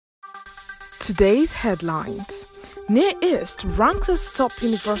Today's headlines. Near East ranks as top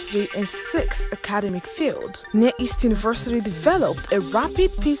university in 6 academic fields. Near East University developed a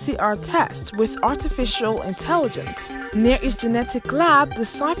rapid PCR test with artificial intelligence. Near East Genetic Lab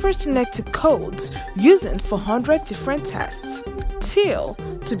deciphers genetic codes using 400 different tests. Till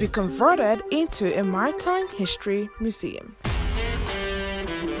to be converted into a maritime history museum.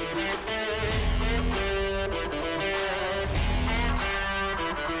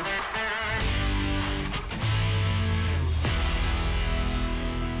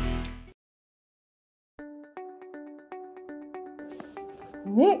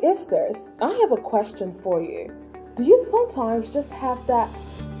 Near Easters, I have a question for you. Do you sometimes just have that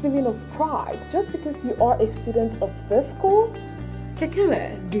feeling of pride just because you are a student of this school?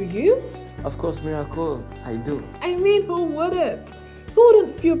 Kekele, do you? Of course, Miracle, I do. I mean, who wouldn't? Who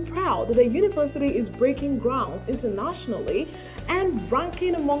wouldn't feel proud that a university is breaking grounds internationally and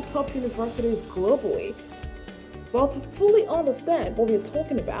ranking among top universities globally? Well, to fully understand what we're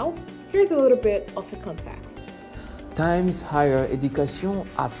talking about, here's a little bit of a context. Times Higher Education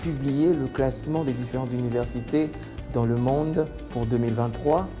a publié le classement des différentes universités dans le monde pour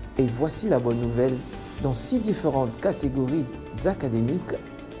 2023 et voici la bonne nouvelle dans 6 différentes catégories académiques,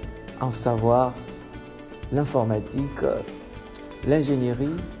 en savoir l'informatique,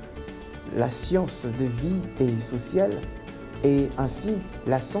 l'ingénierie, la science de vie et sociale et ainsi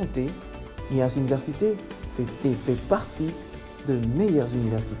la santé. NIAS Université fait partie des meilleures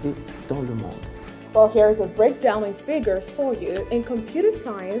universités dans le monde. Well, here's a breakdown in figures for you. In computer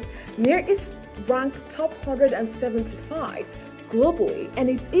science, NIR is ranked top 175 globally, and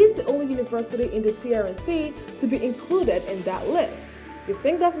it is the only university in the TRNC to be included in that list. You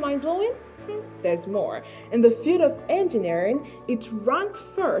think that's mind-blowing? There's more. In the field of engineering, it ranked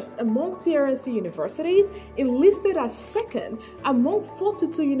first among TRNC universities, it listed as second among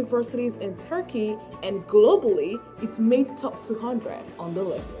 42 universities in Turkey, and globally, it made top 200 on the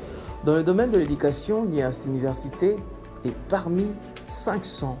list. Dans le domaine de l'éducation, NIAS Université est parmi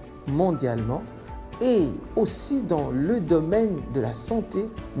 500 mondialement et aussi dans le domaine de la santé,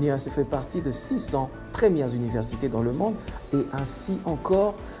 NIAS fait partie de 600 premières universités dans le monde et ainsi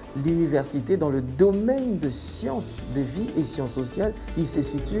encore l'université dans le domaine de sciences de vie et sciences sociales, il se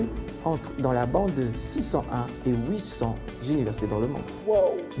situe dans la bande de 601 et 800 universités dans le monde.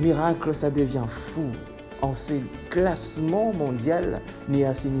 Wow. Miracle, ça devient fou. En ce classement mondial,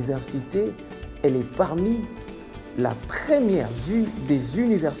 NIAS Université, elle est parmi la première des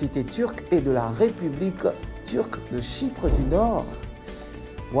universités turques et de la République turque de Chypre du Nord.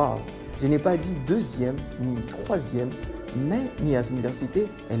 Waouh! Je n'ai pas dit deuxième ni troisième, mais NIAS Université,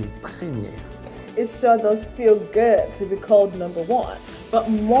 elle est première. It sure does feel good to be called number one. But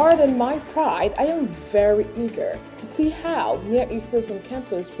more than my pride, I am very eager to see how Near Easters on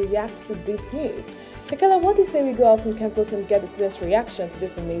campus react to this news. Kekele, what do you say we go out on campus and get the students' reaction to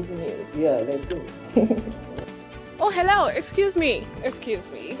this amazing news? Yeah, let's go. Oh, hello, excuse me.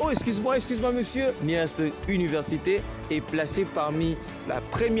 Oh, excuse-moi, monsieur. NIAS Université est placée parmi la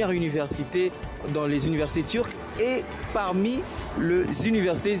première université dans les universités turques et parmi les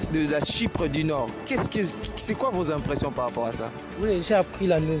universités de la Chypre du Nord. C'est quoi vos impressions par rapport à ça? Oui, j'ai appris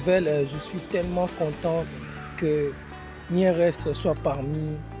la nouvelle. Je suis tellement content que NIRS soit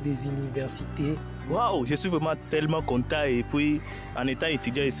parmi des universités. Waouh, je suis vraiment tellement content et puis en étant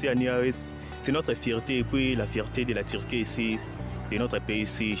étudiant ici à NIRS, c'est notre fierté et puis la fierté de la Turquie ici, de notre pays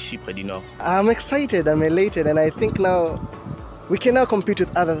ici, Chypre du Nord. I'm excited, I'm elated, and I think now we can now compete with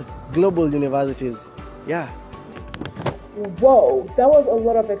other global universities. Yeah. Whoa, that was a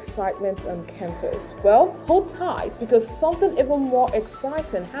lot of excitement on campus. Well, hold tight because something even more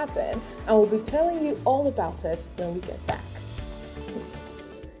exciting happened and we'll be telling you all about it when we get back.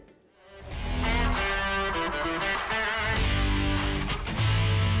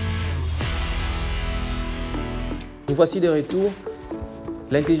 Nous voici de retour.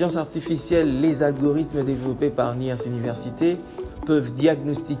 L'intelligence artificielle, les algorithmes développés par NIAS Université peuvent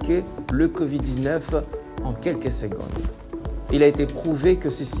diagnostiquer le Covid-19 en quelques secondes. Il a été prouvé que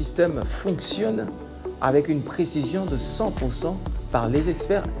ces systèmes fonctionnent avec une précision de 100% par les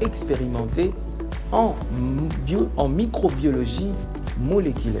experts expérimentés en microbiologie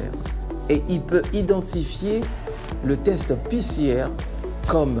moléculaire. Et il peut identifier le test PCR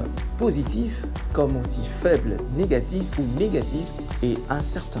comme positif, comme aussi faible, négatif ou négatif et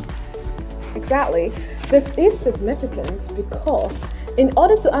incertain. Exactly. This is significant because in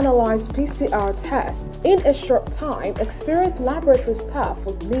order to analyze PCR tests in a short time, experienced laboratory staff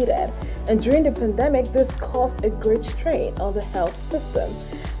was needed, and during the pandemic, this caused a great strain on the health system.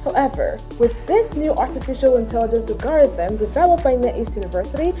 However, with this new artificial intelligence algorithm developed by NetEast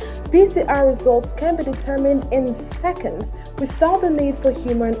University, PCR results can be determined in seconds without the need for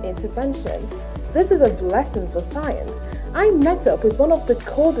human intervention. This is a blessing for science. I met up with one of the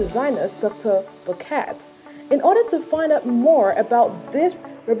co-designers, Dr. Boquet, in order to find out more about this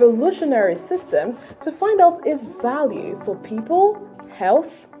revolutionary system, to find out its value for people,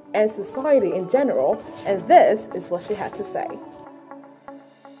 health, and society in general, and this is what she had to say.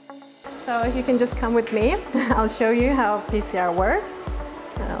 So if you can just come with me, I'll show you how PCR works.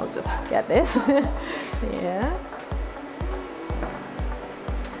 I'll just get this. Yeah.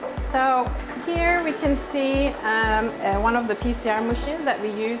 So here we can see one of the PCR machines that we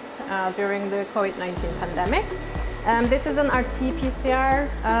used during the COVID-19 pandemic. This is an RT-PCR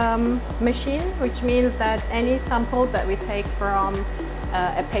machine, which means that any samples that we take from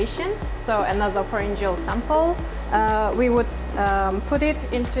a patient, so a nasopharyngeal sample, we would put it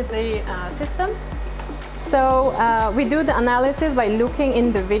into the system. So we do the analysis by looking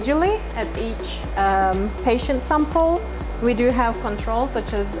individually at each patient sample. We do have controls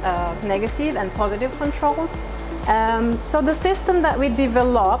such as negative and positive controls. So the system that we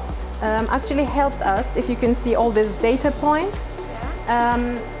developed actually helped us. If you can see all these data points,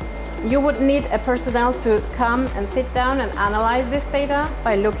 you would need a personnel to come and sit down and analyze this data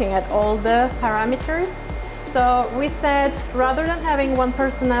by looking at all the parameters. So we said, rather than having one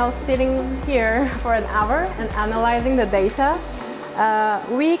personnel sitting here for an hour and analyzing the data,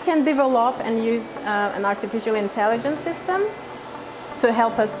 we can develop and use an artificial intelligence system to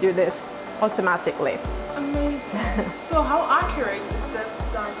help us do this automatically. Amazing. So how accurate is this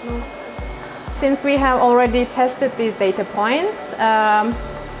diagnosis? Since we have already tested these data points,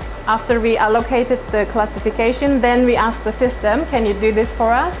 after we allocated the classification, then we asked the system, can you do this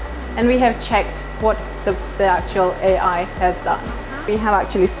for us? And we have checked what the actual AI has done. We have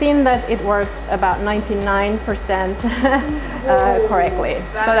actually seen that it works about 99% correctly.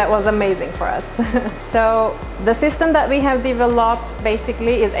 So that was amazing for us. So the system that we have developed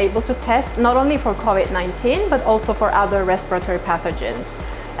basically is able to test not only for COVID-19, but also for other respiratory pathogens.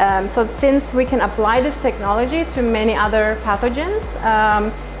 So since we can apply this technology to many other pathogens,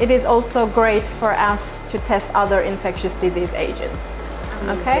 it is also great for us to test other infectious disease agents.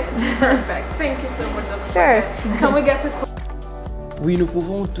 Okay? Perfect. Thank you so much, Dr. Sure. Can we get to... Oui, nous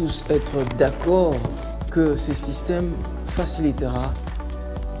pouvons tous être d'accord que ce système facilitera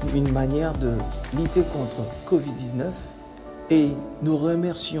une manière de lutter contre Covid-19 et nous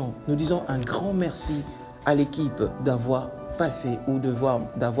remercions, nous disons un grand merci à l'équipe d'avoir passé ou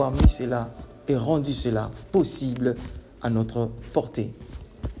d'avoir mis cela et rendu cela possible à notre portée.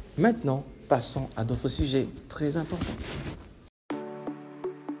 Maintenant, passons à d'autres sujets très importants.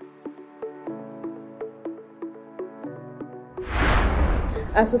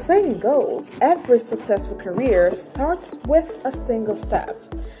 As the saying goes, every successful career starts with a single step.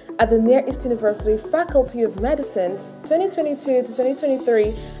 At the Near East University Faculty of Medicine's 2022 to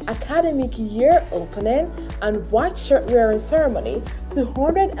 2023 academic year opening and white shirt wearing ceremony,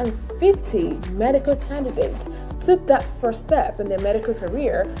 250 medical candidates took that first step in their medical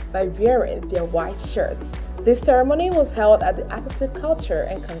career by wearing their white shirts. This ceremony was held at the Atatürk Culture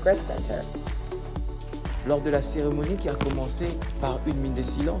and Congress Center. Lors de la cérémonie qui a commencé par une minute de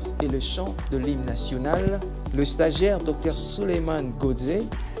silence et le chant de l'hymne national, le stagiaire Dr Suleiman Godze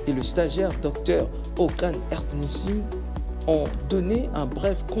et le stagiaire Dr Okan Ertnissi ont donné un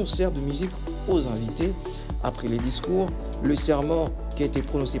bref concert de musique aux invités. Après les discours, le serment qui a été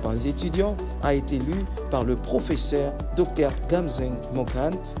prononcé par les étudiants a été lu par le professeur Dr Gamzen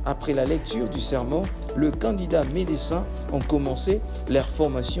Mokan. Après la lecture du serment, les candidats médecins ont commencé leur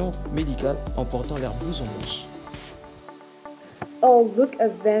formation médicale en portant leur blouse blanche. Oh, look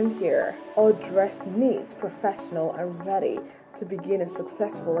at them here, all dressed neat, professional and ready to begin a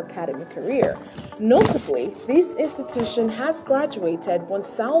successful academic career. Notably, this institution has graduated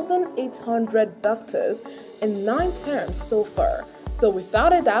 1,800 doctors in 9 terms so far. So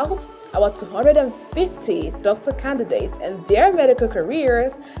without a doubt, our 250 doctor candidates and their medical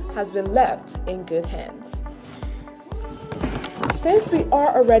careers has been left in good hands. Since we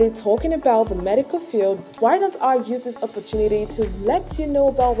are already talking about the medical field, why don't I use this opportunity to let you know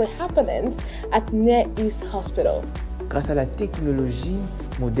about the happenings at Near East Hospital. Grâce à la technologie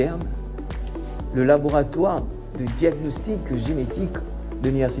moderne, le laboratoire de diagnostic génétique de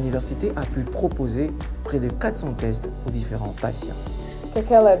Near East University a pu proposer près de 400 tests aux différents patients.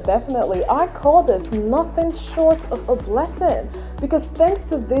 Kekele, definitely. I call this nothing short of a blessing because thanks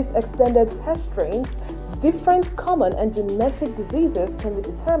to these extended test streams, different common and genetic diseases can be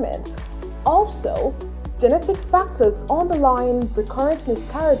determined. Also, Genetic factors underlying recurrent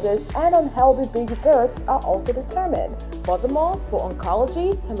miscarriages and unhealthy baby births are also determined. Furthermore, for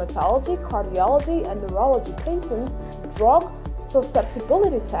oncology, hematology, cardiology, and neurology patients, drug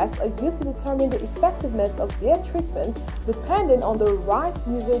susceptibility tests are used to determine the effectiveness of their treatments depending on the right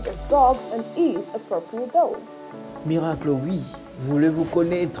usage of drugs and each appropriate dose. Miracle, oui. Voulez-vous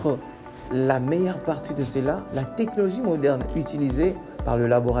connaître la meilleure partie de cela? La technologie moderne utilisée par le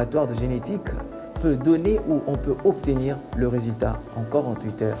laboratoire de génétique peut donner ou on peut obtenir le résultat en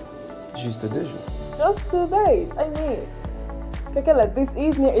 48 heures. Juste 2 jours. Just 2 days, I mean. Kekele, this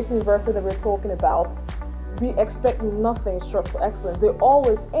is Near East University that we're talking about. We expect nothing short for excellence. They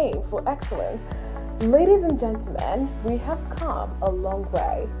always aim for excellence. Ladies and gentlemen, we have come a long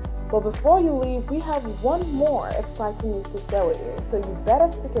way. But before you leave, we have one more exciting news to share with you. So you better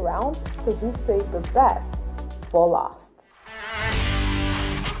stick around because we saved the best for last.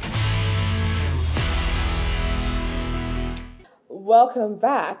 Welcome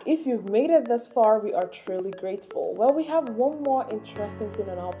back. If you've made it this far, we are truly grateful. Well, we have one more interesting thing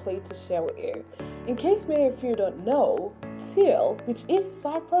on our plate to share with you. In case many of you don't know, TIL, which is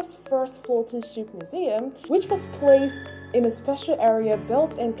Cyprus' first floating ship museum, which was placed in a special area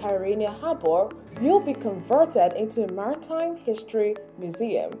built in Kyrenia Harbour, will be converted into a maritime history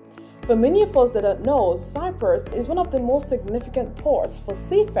museum. For many of us that don't know, Cyprus is one of the most significant ports for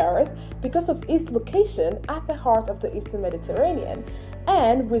seafarers because of its location at the heart of the Eastern Mediterranean.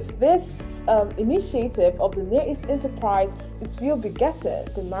 And with this initiative of the Near East Enterprise, it will be getting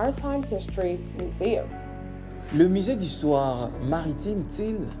the Maritime History Museum. Le musée d'histoire maritime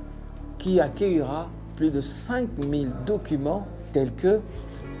TIL, qui accueillera plus de 5000 documents tels que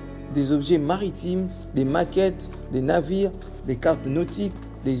des objets maritimes, des maquettes, des navires, des cartes nautiques,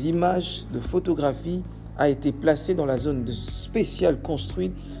 des images de photographies, a été placé dans la zone spéciale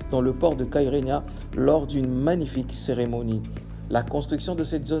construite dans le port de Kyrenia lors d'une magnifique cérémonie. La construction de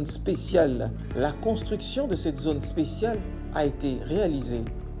cette zone spéciale a été réalisée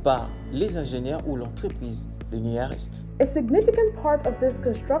par les ingénieurs ou l'entreprise de Near East. A significant part of this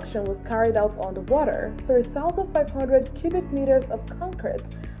construction was carried out on the water. 3,500 cubic meters of concrete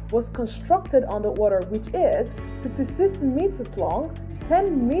was constructed on the water, which is 56 meters long,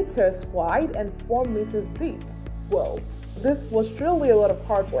 10 meters wide, and 4 meters deep. Whoa, this was truly a lot of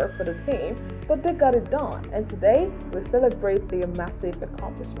hard work for the team, but they got it done, and today we celebrate their massive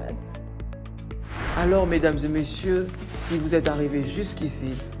accomplishment. Alors, mesdames et messieurs, si vous êtes arrivés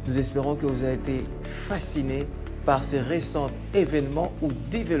jusqu'ici, nous espérons que vous avez été fascinés par ces récents événements ou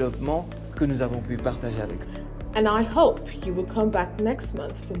développements que nous avons pu partager avec vous. And I hope you will come back next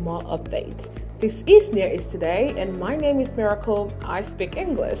month for more updates. This is Near East Today, and my name is Miracle. I speak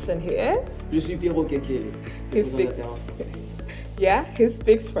English, and he is? Je suis Pierrot Kekele. He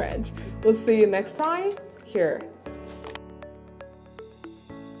speaks French. We'll see you next time here